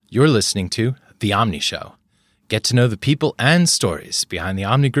You're listening to The Omni Show. Get to know the people and stories behind the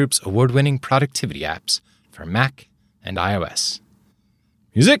Omni Group's award-winning productivity apps for Mac and iOS.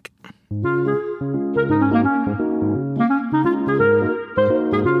 Music!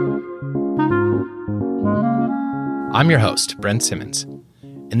 I'm your host, Brent Simmons.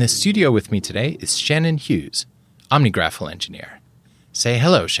 In the studio with me today is Shannon Hughes, OmniGraffle engineer. Say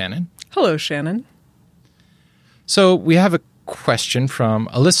hello, Shannon. Hello, Shannon. So we have a question from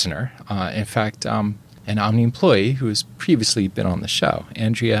a listener, in fact, an Omni employee who has previously been on the show,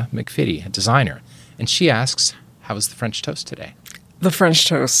 Andrea McFitty, a designer. And she asks, how was the French toast today? The French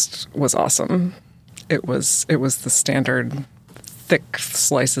toast was awesome. It was the standard thick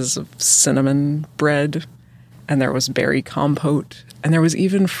slices of cinnamon bread, and there was berry compote, and there was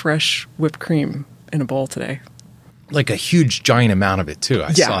even fresh whipped cream in a bowl today. Like a huge, giant amount of it, too.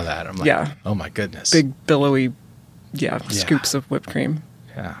 I saw that. I'm like, oh my goodness. Big, billowy, scoops of whipped cream.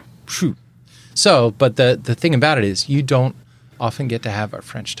 Yeah. Phew. So, but the thing about it is you don't often get to have our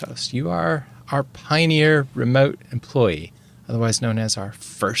French toast. You are our pioneer remote employee, otherwise known as our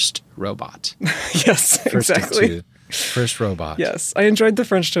first robot. Yes, exactly. First robot. Yes. I enjoyed the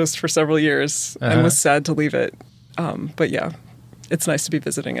French toast for several years and was sad to leave it. But yeah, it's nice to be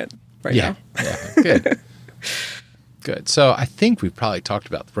visiting it right now. Yeah, good. Good. So I think we've probably talked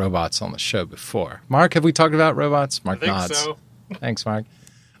about the robots on the show before. Mark, have we talked about robots? Mark nods. So. Thanks, Mark.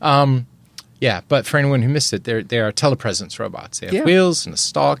 Yeah, but for anyone who missed it, they are telepresence robots. They have wheels and a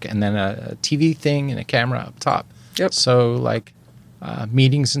stalk and then a TV thing and a camera up top. Yep. So like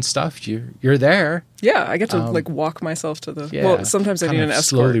meetings and stuff, you're there. Yeah, I get to walk myself to the... Yeah, well, sometimes I need an escort.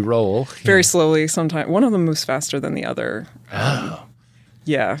 Slowly roll. Very slowly. Sometimes one of them moves faster than the other.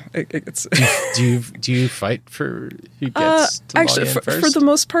 Yeah, it's... do you fight for who gets to actually, log in first? For the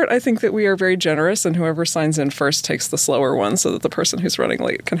most part, I think that we are very generous, and whoever signs in first takes the slower one so that the person who's running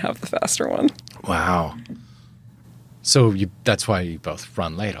late can have the faster one. Wow. So that's why you both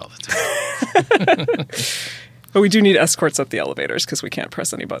run late all the time. But we do need escorts at the elevators because we can't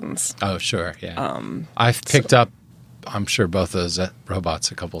press any buttons. Oh, sure, yeah. I've picked up, I'm sure, both those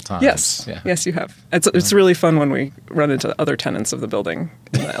robots a couple times. Yes, yes, you have. It's really fun when we run into other tenants of the building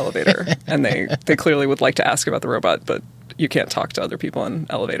in the elevator, and they clearly would like to ask about the robot, but you can't talk to other people in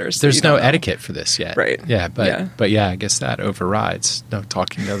elevators. There's no etiquette for this yet. Right. Yeah, but I guess that overrides no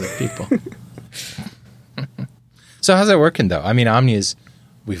talking to other people. So how's that working, though? I mean, Omni is...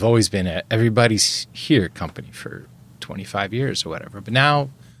 We've always been everybody's here company for 25 years or whatever. But now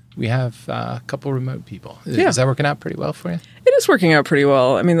we have a couple remote people. Is that working out pretty well for you? It is working out pretty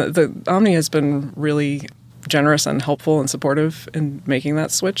well. I mean, the Omni has been really generous and helpful and supportive in making that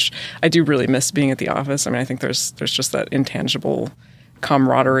switch. I do really miss being at the office. I mean, I think there's just that intangible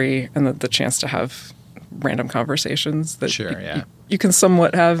camaraderie and the chance to have random conversations that you can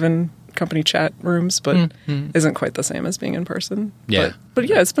somewhat have in company chat rooms, but isn't quite the same as being in person. Yeah. But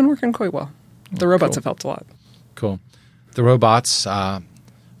yeah, it's been working quite well. The robots have helped a lot. Cool. The robots,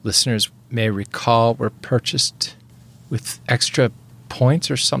 listeners may recall, were purchased with extra points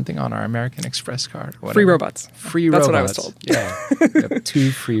or something on our American Express card. Free robots. Free That's robots. That's what I was Yeah. told. We have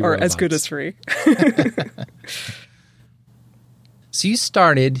 2 free or robots. Or as good as free. So you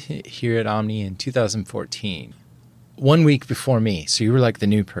started here at Omni in 2014. 1 week before me, so you were like the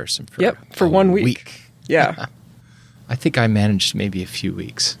new person for 1 week. Yeah. I think I managed maybe a few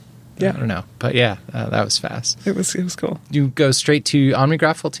weeks. Yeah. I don't know. But yeah, that was fast. It was cool. You go straight to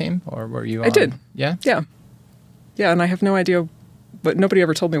OmniGraffle team, or were you on? I did. Yeah? Yeah. Yeah, and I have no idea, but nobody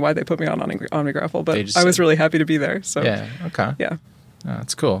ever told me why they put me on OmniGraffle, but I was really happy to be there. So yeah, okay. Yeah. Oh,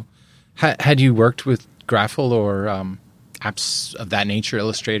 that's cool. Had you worked with Graffle or apps of that nature,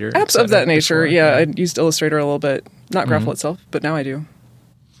 Illustrator? Apps of that nature, yeah. I used Illustrator a little bit. Not Graffle itself, but now I do.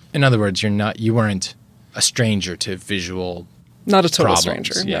 In other words, you weren't a stranger to visual Not a total problems.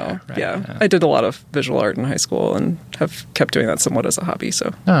 stranger, Yeah, no. right, yeah. I did a lot of visual art in high school and have kept doing that somewhat as a hobby.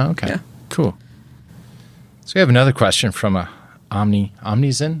 So. Oh, okay. Yeah. Cool. So we have another question from a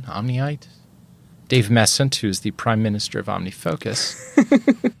Omniite. Dave Messent, who is the Prime Minister of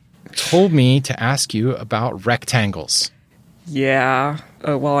OmniFocus, told me to ask you about rectangles. Yeah.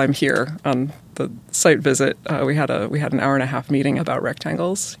 While I'm here on the site visit, we had an hour-and-a-half meeting about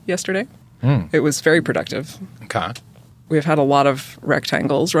rectangles yesterday. It was very productive. Okay. We've had a lot of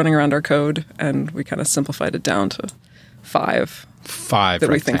rectangles running around our code, and we kind of simplified it down to 5. 5 that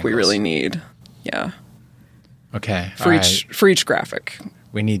we think we really need. Yeah. Okay. For each graphic.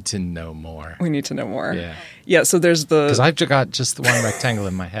 We need to know more. Yeah. Yeah, so there's the... Because I've got just the one rectangle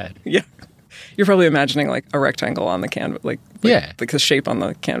in my head. Yeah. You're probably imagining like a rectangle on the canvas, like the shape on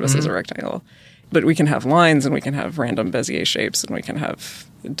the canvas is a rectangle. But we can have lines, and we can have random Bezier shapes, and we can have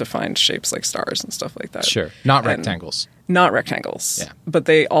defined shapes like stars and stuff like that. Sure. Not rectangles. Not rectangles. Yeah. But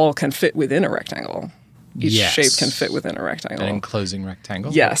they all can fit within a rectangle. Each Yes. shape can fit within a rectangle. An enclosing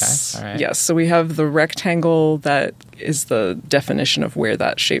rectangle? Yes. Okay. All right. Yes. So we have the rectangle that is the definition of where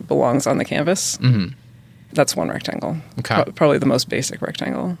that shape belongs on the canvas. Mm-hmm. That's one rectangle. Okay. Probably the most basic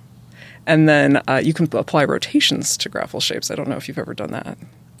rectangle. And then you can apply rotations to Graffle shapes. I don't know if you've ever done that.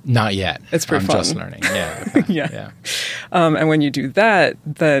 Not yet. It's pretty I'm fun. just learning. Yeah. Okay. Yeah. And when you do that,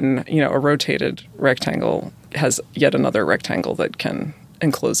 then a rotated rectangle has yet another rectangle that can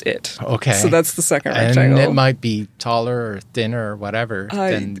enclose it. Okay. So that's the second And rectangle. it might be taller or thinner or whatever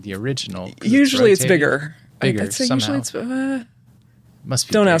than the original. 'cause Usually it's rotated. bigger. Bigger I'd say somehow. usually it's... Must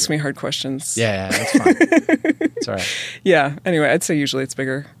be don't bigger. ask me hard questions. Yeah, that's fine. It's all right. Yeah. Anyway, I'd say usually it's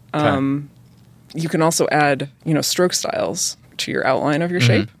bigger. Okay. You can also add, stroke styles to your outline of your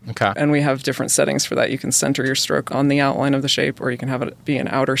shape. Okay. And we have different settings for that. You can center your stroke on the outline of the shape, or you can have it be an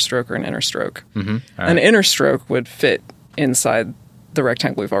outer stroke or an inner stroke. Mm-hmm. All An right. inner stroke would fit inside the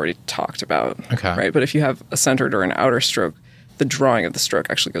rectangle we've already talked about. Okay. Right? But if you have a centered or an outer stroke, the drawing of the stroke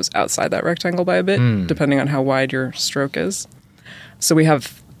actually goes outside that rectangle by a bit, depending on how wide your stroke is. So we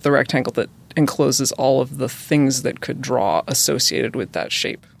have the rectangle that encloses all of the things that could draw associated with that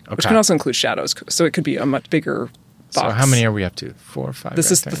shape, which Okay. can also include shadows. So it could be a much bigger box. So how many are we up to? 4 or 5?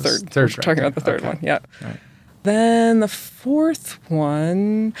 This is the rectangles? third. We're talking about the third rectangle. one. Yeah. All right. Then the fourth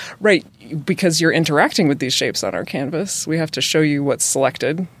one, right, because you're interacting with these shapes on our canvas, we have to show you what's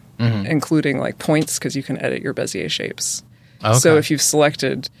selected, including like points, because you can edit your Bezier shapes. Okay. So if you've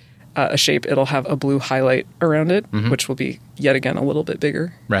selected a shape, it'll have a blue highlight around it, which will be, yet again, a little bit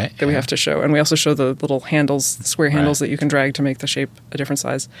bigger. Right, That we yeah. have to show. And we also show the little handles, the square handles Right. that you can drag to make the shape a different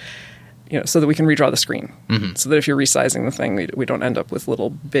size, so that we can redraw the screen. So that if you're resizing the thing, we don't end up with little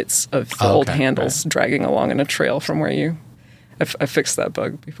bits of the old Okay, handles dragging along in a trail from where you... I fixed that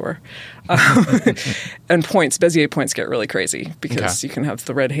bug before. And points, Bezier points get really crazy because Okay. you can have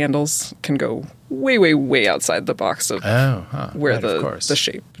the red handles can go way, way, way outside the box of where right, of course. the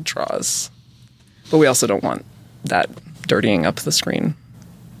shape draws. But we also don't want that dirtying up the screen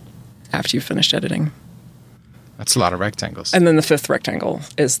after you've finished editing. That's a lot of rectangles. And then the fifth rectangle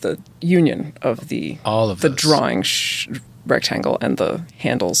is the union of All of the those. drawing rectangle and the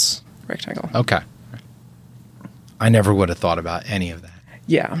handles rectangle. Okay. I never would have thought about any of that.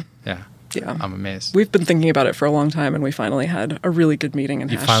 Yeah. Yeah. Yeah. I'm amazed. We've been thinking about it for a long time, and we finally had a really good meeting and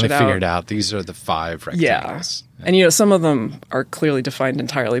You hashed finally it out. figured out these are the 5 Yeah. rectangles. And, some of them are clearly defined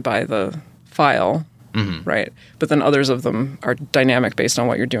entirely by the file, right? But then others of them are dynamic based on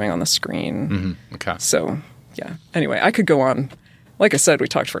what you're doing on the screen. Okay. So, yeah. Anyway, I could go on. Like I said, we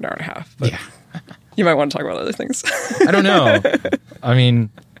talked for an hour and a half. But Yeah. you might want to talk about other things. I don't know. I mean,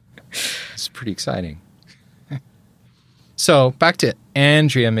 it's pretty exciting. So back to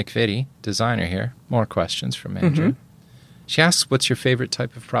Andrea McVitie, designer here. More questions from Andrea. She asks, what's your favorite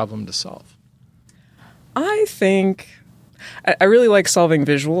type of problem to solve? I think I really like solving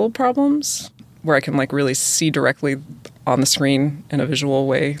visual problems where I can really see directly on the screen in a visual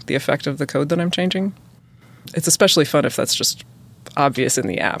way the effect of the code that I'm changing. It's especially fun if that's just obvious in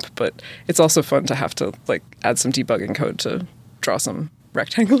the app, but it's also fun to have to add some debugging code to draw some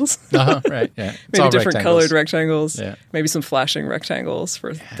rectangles. Right, yeah. It's Maybe all different rectangles. colored rectangles. Yeah. Maybe some flashing rectangles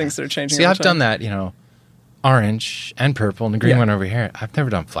for things that are changing. See, over I've done time. that, orange and purple and the green Yeah. one over here. I've never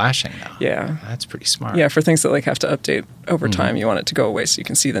done flashing, though. Yeah. That's pretty smart. Yeah, for things that have to update over time, you want it to go away so you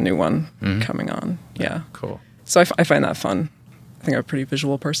can see the new one coming on. Yeah. Cool. So I find that fun. I think I'm a pretty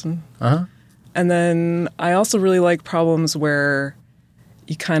visual person. Uh-huh. And then I also really like problems where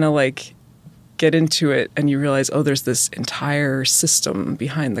you kind of get into it and you realize, oh, there's this entire system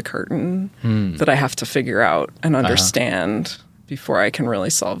behind the curtain that I have to figure out and understand before I can really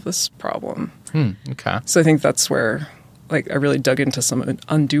solve this problem. Okay. So I think that's where I really dug into some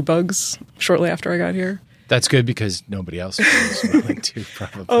undo bugs shortly after I got here. That's good because nobody else was willing to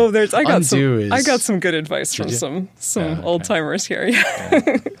probably. Oh, I got Undo some good advice from you? some okay. old timers here.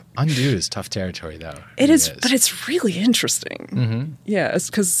 Yeah. Undo is tough territory, though. It is, but it's really interesting. Yeah, it's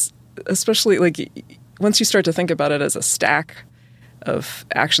because especially once you start to think about it as a stack of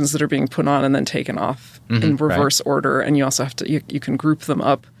actions that are being put on and then taken off in reverse order, and you also have to you can group them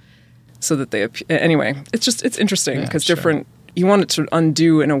up so that they anyway. It's interesting because different. You want it to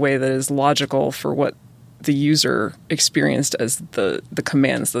undo in a way that is logical for what the user experienced as the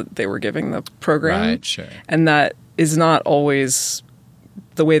commands that they were giving the program. Right, sure. And that is not always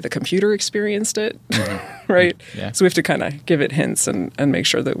the way the computer experienced it, right? Yeah. So we have to kind of give it hints and make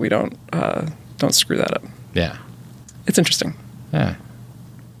sure that we don't screw that up. Yeah. It's interesting. Yeah.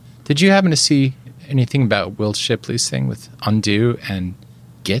 Did you happen to see anything about Will Shipley's thing with undo and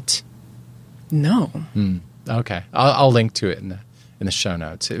git? No. Okay. I'll link to it in the show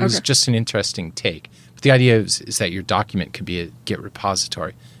notes. It was just an interesting take. But the idea is that your document could be a Git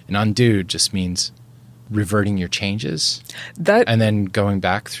repository. And undo just means reverting your changes and then going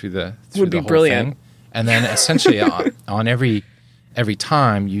back through the would be whole brilliant thing. And then essentially on every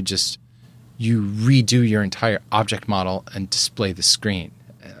time you redo your entire object model and display the screen.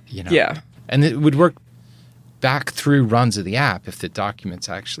 Yeah. And it would work back through runs of the app if the document's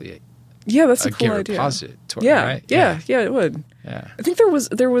actually that's a cool Git idea. repository, Yeah, right? yeah, it would. Yeah. I think there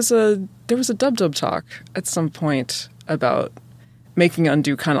was a dub talk at some point about making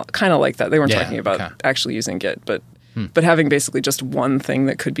undo kind of like that. They weren't talking about actually using Git, but having basically just one thing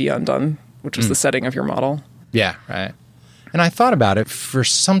that could be undone, which was the setting of your model. Yeah, right. And I thought about it for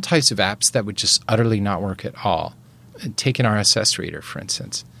some types of apps that would just utterly not work at all. Take an RSS reader, for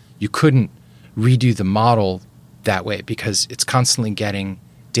instance. You couldn't redo the model that way because it's constantly getting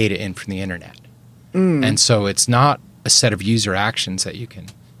data in from the internet. And so it's not a set of user actions that you can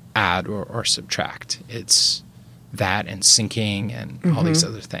add or subtract. It's that and syncing and all these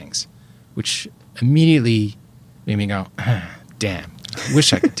other things, which immediately made me go, damn, I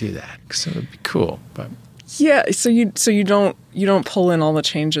wish I could do that because it would be cool. But yeah, so you don't pull in all the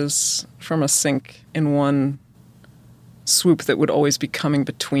changes from a sync in one swoop that would always be coming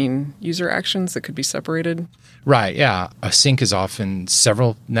between user actions that could be separated. Right, yeah. A sync is often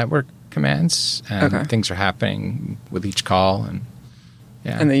several network commands, and things are happening with each call,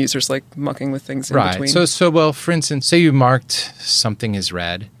 and the user's like mucking with things in between. So well, for instance, say you marked something as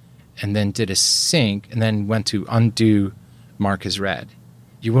read, and then did a sync, and then went to undo mark as read.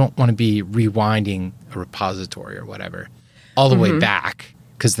 You won't want to be rewinding a repository or whatever all the way back,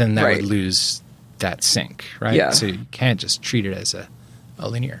 because then that would lose that sync, right? Yeah. So you can't just treat it as a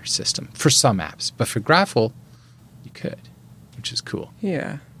linear system for some apps, but for Graffle, you could, which is cool.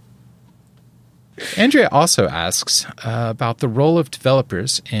 Yeah. Andrea also asks about the role of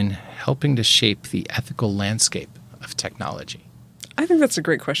developers in helping to shape the ethical landscape of technology. I think that's a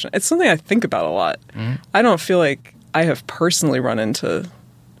great question. It's something I think about a lot. I don't feel like I have personally run into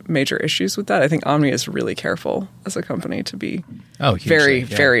major issues with that. I think Omni is really careful as a company to be very,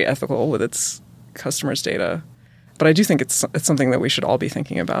 very ethical with its customers' data. But I do think it's something that we should all be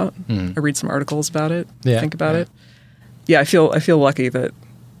thinking about. I read some articles about it, think about it. Yeah, I feel lucky that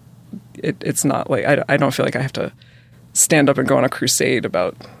it's not like I don't feel like I have to stand up and go on a crusade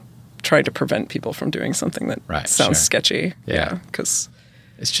about trying to prevent people from doing something that sounds sketchy. Yeah, because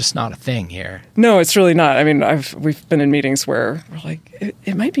it's just not a thing here. No, it's really not. I mean, we've been in meetings where we're like,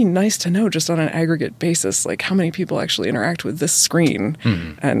 it might be nice to know just on an aggregate basis, like how many people actually interact with this screen,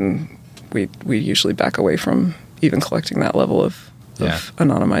 and we usually back away from even collecting that level of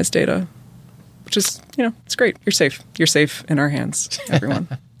anonymized data, which is, it's great. You're safe. You're safe in our hands, everyone.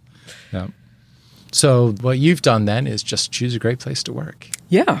 Yeah. So what you've done then is just choose a great place to work.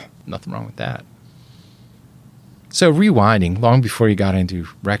 Yeah. Nothing wrong with that. So rewinding, long before you got into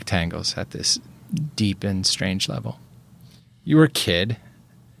rectangles at this deep and strange level, you were a kid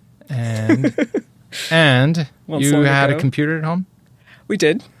and you had a computer at home? We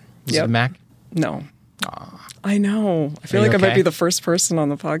did. Was it a Mac? No. Aww. I know. I feel like I might be the first person on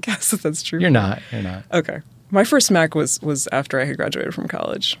the podcast if that's true. You're not. Okay. My first Mac was after I had graduated from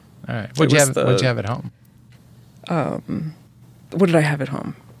college. All right. What'd you have at home? What did I have at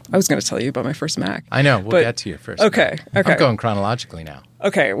home? I was going to tell you about my first Mac. I know. We'll get to your first Okay. Mac. I'm going chronologically now.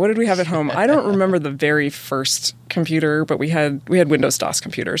 Okay. What did we have at home? I don't remember the very first computer, but we had Windows DOS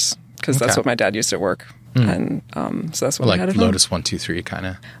computers because that's what my dad used at work. And so that's what we had at home. Like Lotus 123 kind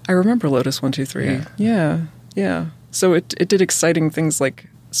of. I remember Lotus 123. Yeah. So it did exciting things like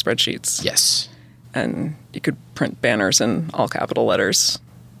spreadsheets. Yes. And you could print banners in all capital letters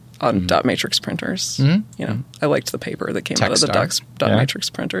on dot matrix printers. I liked the paper that came out of the dot matrix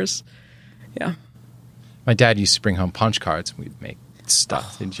printers. Yeah. My dad used to bring home punch cards and we'd make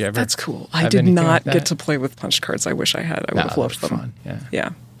stuff. Did you ever? That's cool. I did not get to play with punch cards. I wish I had. I would have loved them. Fun.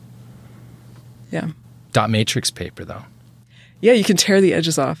 Yeah. Dot matrix paper though. Yeah, you can tear the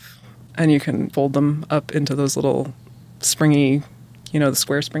edges off and you can fold them up into those little springy, the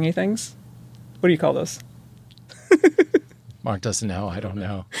square springy things. What do you call those? Mark doesn't know. I don't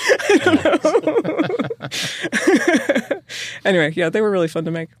know. Anyway, they were really fun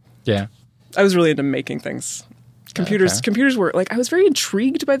to make. Yeah. I was really into making things. Computers were I was very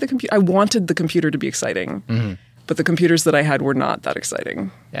intrigued by the computer. I wanted the computer to be exciting, but the computers that I had were not that exciting.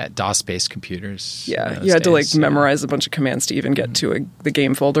 Yeah, DOS-based computers. Yeah, you had to memorize a bunch of commands to even get to the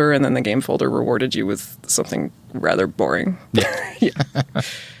game folder, and then the game folder rewarded you with something rather boring. Yeah.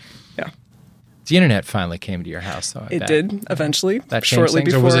 Yeah. The internet finally came to your house, though. I It bet. did eventually, That changed shortly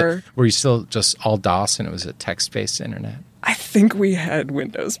things? before. Or were you still just all DOS and it was a text-based internet? I think we had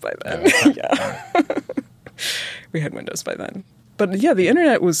Windows by then. Okay. Yeah. We had Windows by then. But yeah, the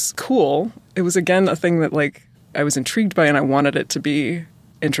internet was cool. It was, again, a thing that like I was intrigued by and I wanted it to be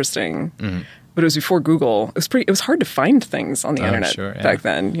interesting. Mm-hmm. But it was before Google. It was hard to find things on the internet back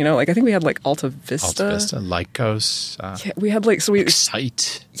then. You know, like I think we had like Alta Vista. Alta Vista, Lycos. Yeah, we had like, so we,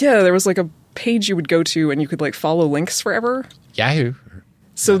 Excite. yeah, there was like a page you would go to and you could like follow links forever. Yahoo.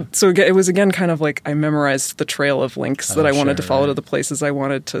 So it was, again, kind of like I memorized the trail of links that I wanted to follow to right. the places I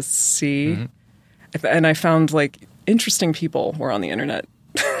wanted to see. Mm-hmm. And I found like interesting people were on the internet.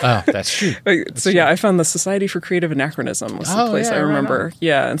 Oh, that's true. Yeah, I found the Society for Creative Anachronism was the place I remember. Right.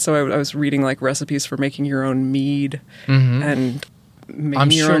 Yeah, and so I was reading like recipes for making your own mead and making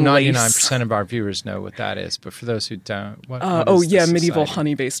I'm your sure own 99% lace. of our viewers know what that is, but for those who don't, what Oh is the yeah, medieval society?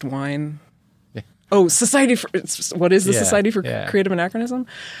 honey-based wine. Yeah. Oh, what is the Yeah, Society for yeah. Creative Anachronism?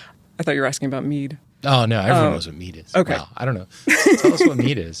 I thought you were asking about mead. Oh, no, everyone knows what mead is. Okay. Well, I don't know. Tell us what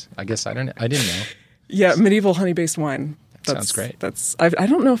mead is. I guess I didn't know. Yeah, medieval honey-based wine. Sounds great. I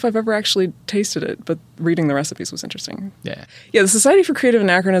don't know if I've ever actually tasted it, but reading the recipes was interesting. Yeah. Yeah, the Society for Creative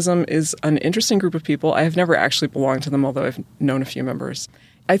Anachronism is an interesting group of people. I have never actually belonged to them, although I've known a few members.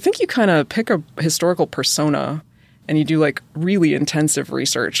 I think you kind of pick a historical persona and you do like really intensive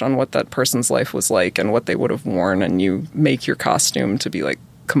research on what that person's life was like and what they would have worn, and you make your costume to be like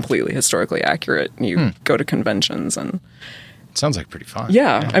completely historically accurate, and you go to conventions and It sounds like pretty fun.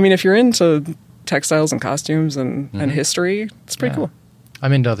 yeah. I mean, if you're into textiles and costumes and history, it's pretty cool.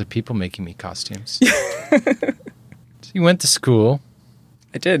 I'm into other people making me costumes. So you went to school.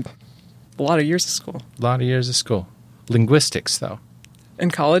 I did. A lot of years of school. A lot of years of school. Linguistics, though.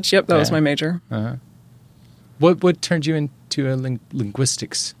 In college, yep, that was Yeah. my major. What turned you into a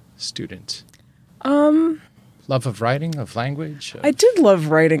linguistics student? Love of writing, of language? I did love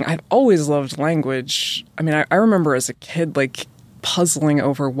writing. I've always loved language. I mean, I remember as a kid, like, puzzling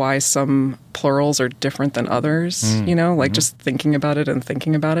over why some plurals are different than others, you know, like just thinking about it and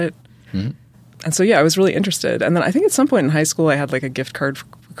thinking about it. And so, yeah, I was really interested. And then I think at some point in high school, I had like a gift card for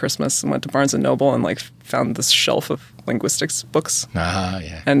Christmas and went to Barnes & Noble and like found this shelf of linguistics books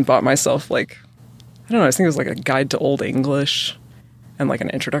Yeah. and bought myself like, I don't know, I think it was like a guide to Old English and like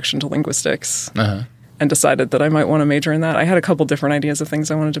an introduction to linguistics. And decided that I might want to major in that. I had a couple different ideas of things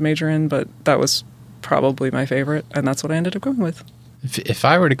I wanted to major in, but that was probably my favorite, and that's what I ended up going with. If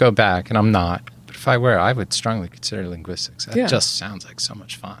I were to go back, and I'm not, but if I were, I would strongly consider linguistics. That just sounds like so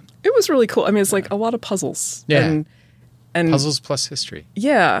much fun. It was really cool. I mean, it's like a lot of puzzles. Yeah. And Puzzles plus history.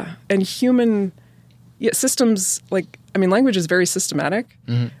 yeah, and human systems, like, I mean, language is very systematic,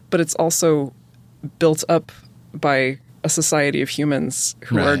 but it's also built up by a society of humans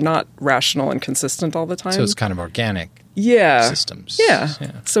who are not rational and consistent all the time. So it's kind of organic yeah. systems. Yeah.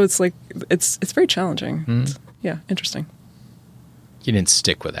 So it's like, it's very challenging. It's, yeah, interesting. You didn't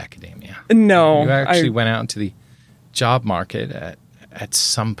stick with academia. No. You actually went out into the job market at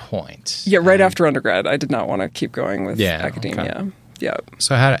some point. Yeah, right after undergrad, I did not want to keep going with academia. Okay. Yeah.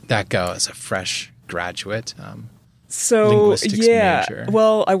 So how did that go as a fresh graduate? So, linguistics major.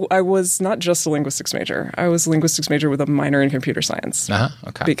 Well, I was not just a linguistics major. I was a linguistics major with a minor in computer science.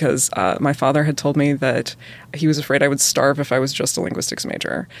 Okay. Because my father had told me that he was afraid I would starve if I was just a linguistics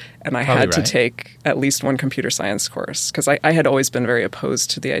major. And I had to take at least one computer science course because I had always been very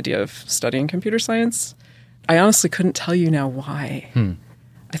opposed to the idea of studying computer science. I honestly couldn't tell you now why.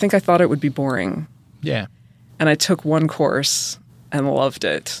 I think I thought it would be boring. Yeah. And I took one course and loved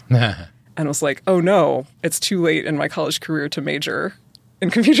it. And was like, oh no, it's too late in my college career to major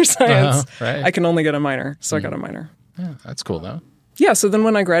in computer science. Right. I can only get a minor. So I got a minor. Yeah, that's cool, though. Yeah, so then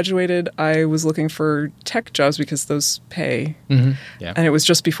when I graduated, I was looking for tech jobs because those pay. Yeah. And it was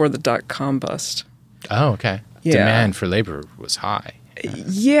just before the dot-com bust. Oh, okay. Yeah. Demand for labor was high.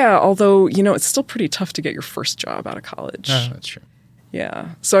 Yeah, although, you know, it's still pretty tough to get your first job out of college. Oh, that's true. Yeah.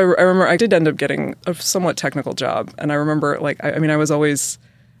 So I remember I did end up getting a somewhat technical job. And I remember, like, I mean, I was always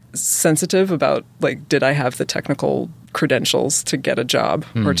sensitive about, like, did I have the technical credentials to get a job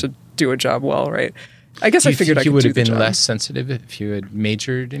or to do a job well, right? I guess I figured I could do the job. You would have been less sensitive if you had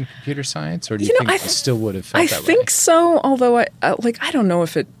majored in computer science, or do you think you still would have felt that way? I think so, although I don't know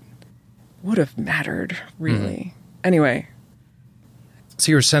if it would have mattered, really. Anyway.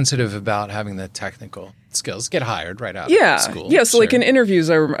 So you were sensitive about having the technical skills, get hired right out of school. Yeah, so like in interviews,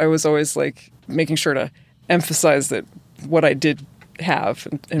 I was always like making sure to emphasize that what I did have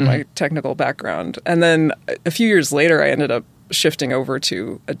in my technical background. And then a few years later, I ended up shifting over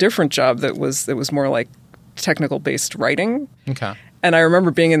to a different job that was more like technical based writing. Okay. And I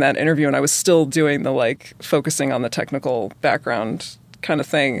remember being in that interview and I was still doing the like focusing on the technical background kind of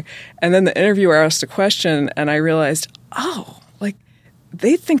thing. And then the interviewer asked a question and I realized, oh, like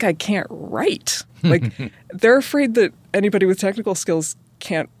they think I can't write. Like they're afraid that anybody with technical skills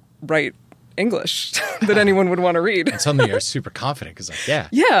can't write English that anyone would want to read. And suddenly you're super confident because like, yeah.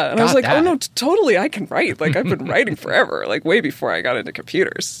 Yeah. And I was like, that. oh no, totally. I can write. Like I've been writing forever, like way before I got into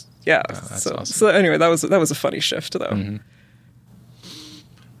computers. Yeah. That's so, awesome. so anyway, that was a funny shift though. Mm-hmm.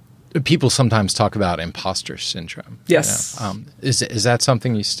 People sometimes talk about imposter syndrome. Yes. You know? Is that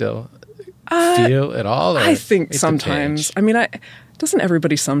something you still feel at all? Or I think it sometimes. depends? I mean, doesn't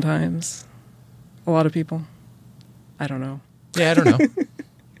everybody sometimes? A lot of people. I don't know. Yeah, I don't know.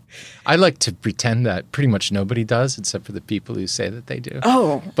 I like to pretend that pretty much nobody does, except for the people who say that they do.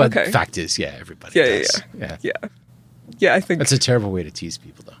 Oh, but okay. the fact is, yeah, everybody does. Yeah. Yeah, I think that's a terrible way to tease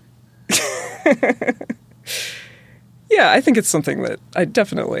people, though. Yeah, I think it's something that I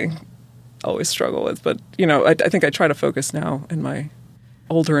definitely always struggle with. But, you know, I think I try to focus now in my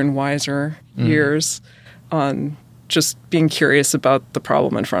older and wiser years on just being curious about the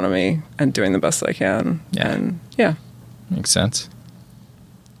problem in front of me and doing the best I can. Yeah. And, yeah. Makes sense.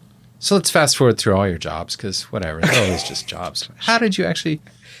 So let's fast forward through all your jobs, because whatever, they're always just jobs. How did you actually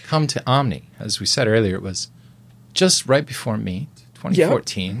come to Omni? As we said earlier, it was just right before me,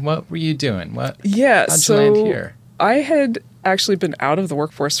 2014. Yep. What were you doing? How'd you land here? I had actually been out of the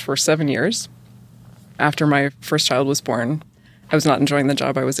workforce for 7 years after my first child was born. I was not enjoying the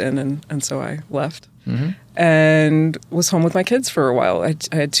job I was in, and so I left and was home with my kids for a while. I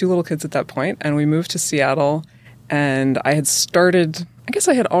had 2 little kids at that point, and we moved to Seattle, and I had started... I guess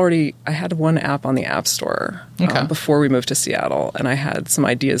I had one app on the App Store before we moved to Seattle, and I had some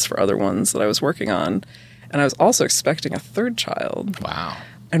ideas for other ones that I was working on. And I was also expecting a 3rd child. Wow.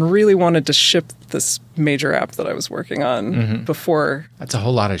 And really wanted to ship this major app that I was working on before. That's a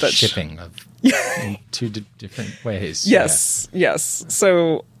whole lot of shipping in 2 different ways. Yes.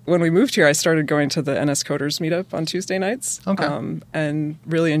 So when we moved here, I started going to the NS Coders meetup on Tuesday nights. Okay. And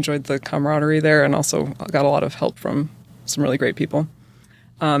really enjoyed the camaraderie there, and also got a lot of help from some really great people.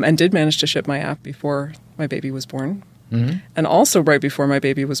 And did manage to ship my app before my baby was born. And also right before my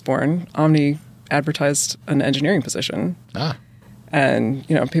baby was born, Omni advertised an engineering position. And,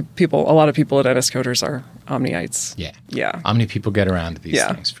 you know, a lot of people at NS Coders are Omniites. Yeah. Omni people get around to these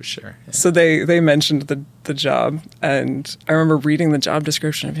things for sure. Yeah. So they mentioned the job, and I remember reading the job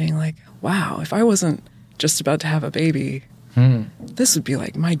description and being like, wow, if I wasn't just about to have a baby, this would be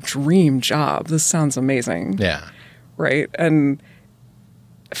like my dream job. This sounds amazing. Yeah. Right? And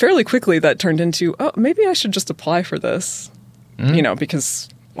fairly quickly that turned into, oh, maybe I should just apply for this, you know, because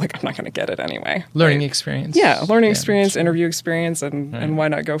like I'm not going to get it anyway. Learning experience. Yeah, learning experience, interview experience, and why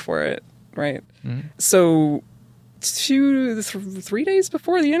not go for it, right? So 3 days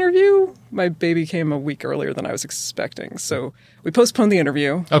before the interview, my baby came a week earlier than I was expecting. So we postponed the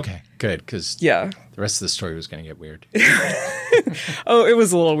interview. Okay, good, because the rest of the story was going to get weird. Oh, it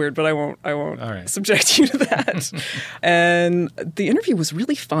was a little weird, but I won't subject you to that. And the interview was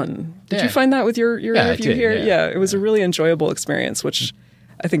really fun. Did you find that with your interview here? Yeah, it was a really enjoyable experience, which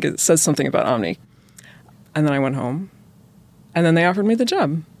I think it says something about Omni. And then I went home, and then they offered me the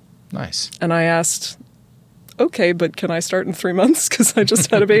job. Nice. And I asked, okay, but can I start in 3 months? Because I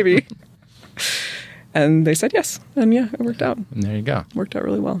just had a baby. And they said yes. And yeah, it worked out. And there you go. Worked out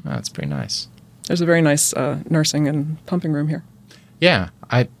really well. Oh, that's pretty nice. There's a very nice nursing and pumping room here. Yeah.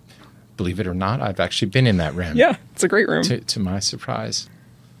 I believe it or not, I've actually been in that room. Yeah, it's a great room. To my surprise.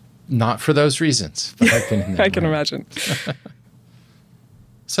 Not for those reasons, but I've been in that I can imagine.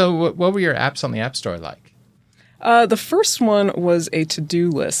 So what were your apps on the App Store like? The first one was a to-do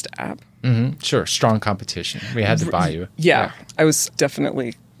list app. Sure. Strong competition. We had to buy you. Yeah. I was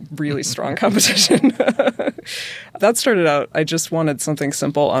definitely really strong competition. That started out, I just wanted something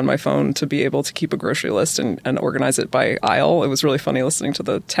simple on my phone to be able to keep a grocery list and organize it by aisle. It was really funny listening to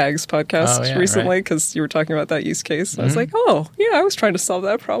the Tags podcast recently because you were talking about that use case. I was like, oh, yeah, I was trying to solve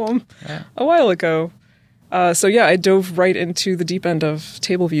that problem a while ago. So yeah, I dove right into the deep end of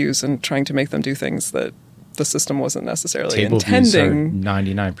table views and trying to make them do things that the system wasn't necessarily intending. Table views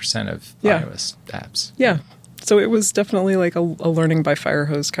are 99% of iOS apps. Yeah. So it was definitely like a learning by fire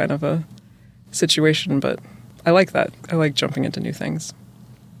hose kind of a situation, but I like that. I like jumping into new things.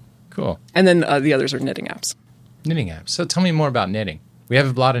 Cool. And then the others are knitting apps. Knitting apps. So tell me more about knitting. We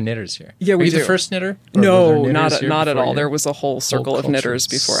have a lot of knitters here. Yeah, we Are you do. the first knitter? No, not at all. There was a whole circle of knitters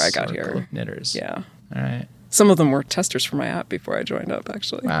before I got here. Of knitters. Yeah. All right. Some of them were testers for my app before I joined up,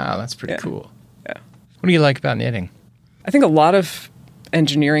 actually. Wow, that's pretty cool. Yeah. What do you like about knitting? I think a lot of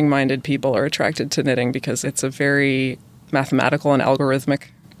engineering-minded people are attracted to knitting because it's a very mathematical and algorithmic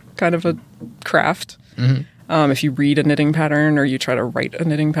kind of a craft. If you read a knitting pattern or you try to write a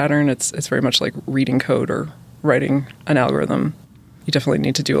knitting pattern, it's very much like reading code or writing an algorithm. You definitely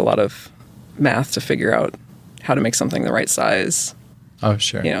need to do a lot of math to figure out how to make something the right size. Oh,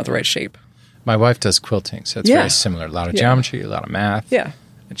 sure. The right shape. My wife does quilting, so it's very similar. A lot of geometry, a lot of math. Yeah.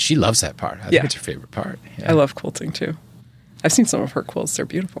 And she loves that part. I think it's her favorite part. Yeah. I love quilting too. I've seen some of her quilts. They're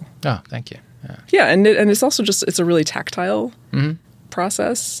beautiful. Oh, thank you. Yeah, and it's also it's a really tactile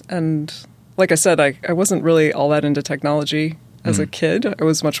process. And like I said, I wasn't really all that into technology as a kid. I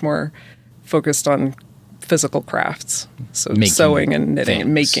was much more focused on physical crafts. So sewing and knitting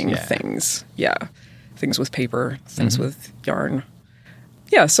and making things. Yeah. Things with paper, things with yarn.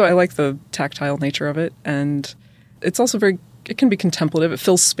 Yeah, so I like the tactile nature of it. And it's also it can be contemplative. It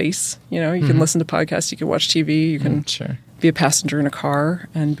fills space. You can listen to podcasts, you can watch TV, you can be a passenger in a car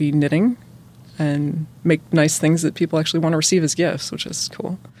and be knitting and make nice things that people actually want to receive as gifts, which is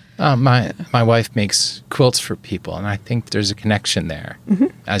cool. My wife makes quilts for people, and I think there's a connection there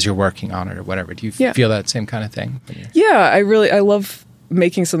as you're working on it or whatever. Do you feel that same kind of thing? Yeah, I love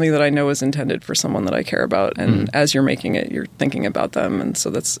making something that I know is intended for someone that I care about, and as you're making it, you're thinking about them, and so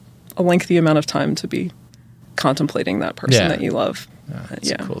that's a lengthy amount of time to be contemplating that person that you love.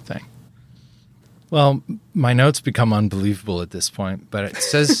 That's a cool thing. Well, my notes become unbelievable at this point, but it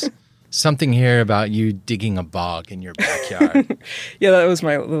says something here about you digging a bog in your backyard. Yeah, that was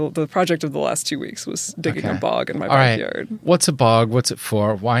the project of the last 2 weeks was digging a bog in my backyard. Right. What's a bog? What's it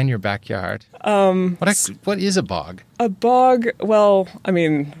for? Why in your backyard? What is a bog? A bog, well, I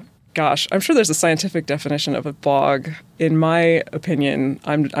mean, gosh, I'm sure there's a scientific definition of a bog. In my opinion,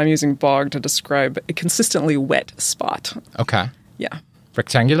 I'm using bog to describe a consistently wet spot. Okay. Yeah.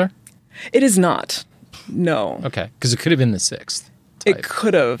 Rectangular? It is not. No. Okay, because it could have been the sixth. It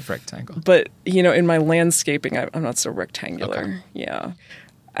could have. Rectangle. But, in my landscaping, I'm not so rectangular. Okay. Yeah.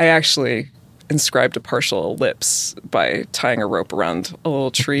 I actually inscribed a partial ellipse by tying a rope around a little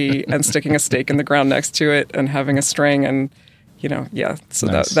tree and sticking a stake in the ground next to it and having a string and, so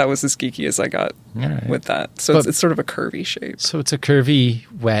nice. that was as geeky as I got with that. So it's sort of a curvy shape. So it's a curvy,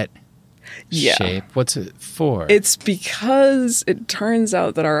 wet shape. What's it for? It's because it turns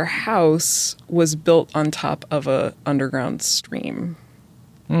out that our house was built on top of a underground stream.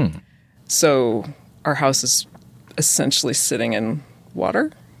 So our house is essentially sitting in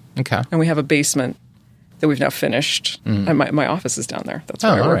water. Okay. And we have a basement that we've now finished. And my office is down there. That's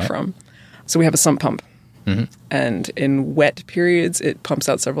where I work from. So we have a sump pump. And in wet periods, it pumps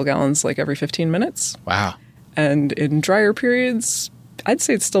out several gallons like every 15 minutes. Wow. And in drier periods, I'd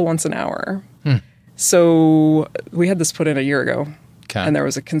say it's still once an hour. So we had this put in a year ago. Okay. And there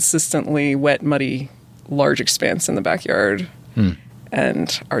was a consistently wet, muddy, large expanse in the backyard.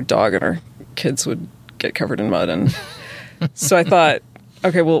 And our dog and our kids would get covered in mud. And so I thought,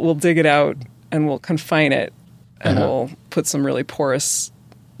 okay, we'll dig it out and we'll confine it. And we'll put some really porous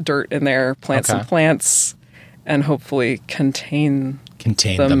dirt in there, plant some plants, and hopefully contain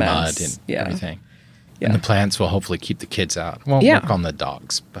the mud and everything. Yeah. And the plants will hopefully keep the kids out. Won't work on the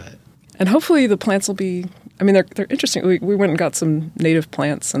dogs, but... And hopefully the plants will be... I mean, they're interesting. We went and got some native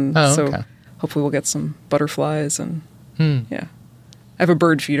plants, and hopefully we'll get some butterflies and... Yeah. I have a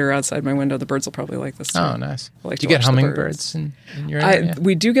bird feeder outside my window. The birds will probably like this too. Oh, nice. Do you get hummingbirds in your area?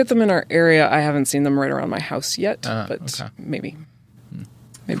 We do get them in our area. I haven't seen them right around my house yet, but maybe.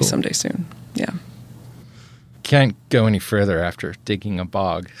 Maybe someday soon. Yeah. Can't go any further after digging a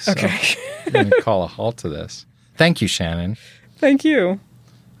bog. So okay. I'm going to call a halt to this. Thank you, Shannon. Thank you.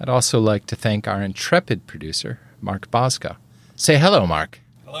 I'd also like to thank our intrepid producer, Mark Bosco. Say hello, Mark.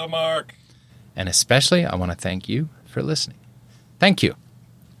 Hello, Mark. And especially, I want to thank you for listening. Thank you.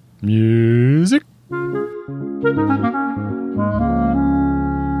 Music.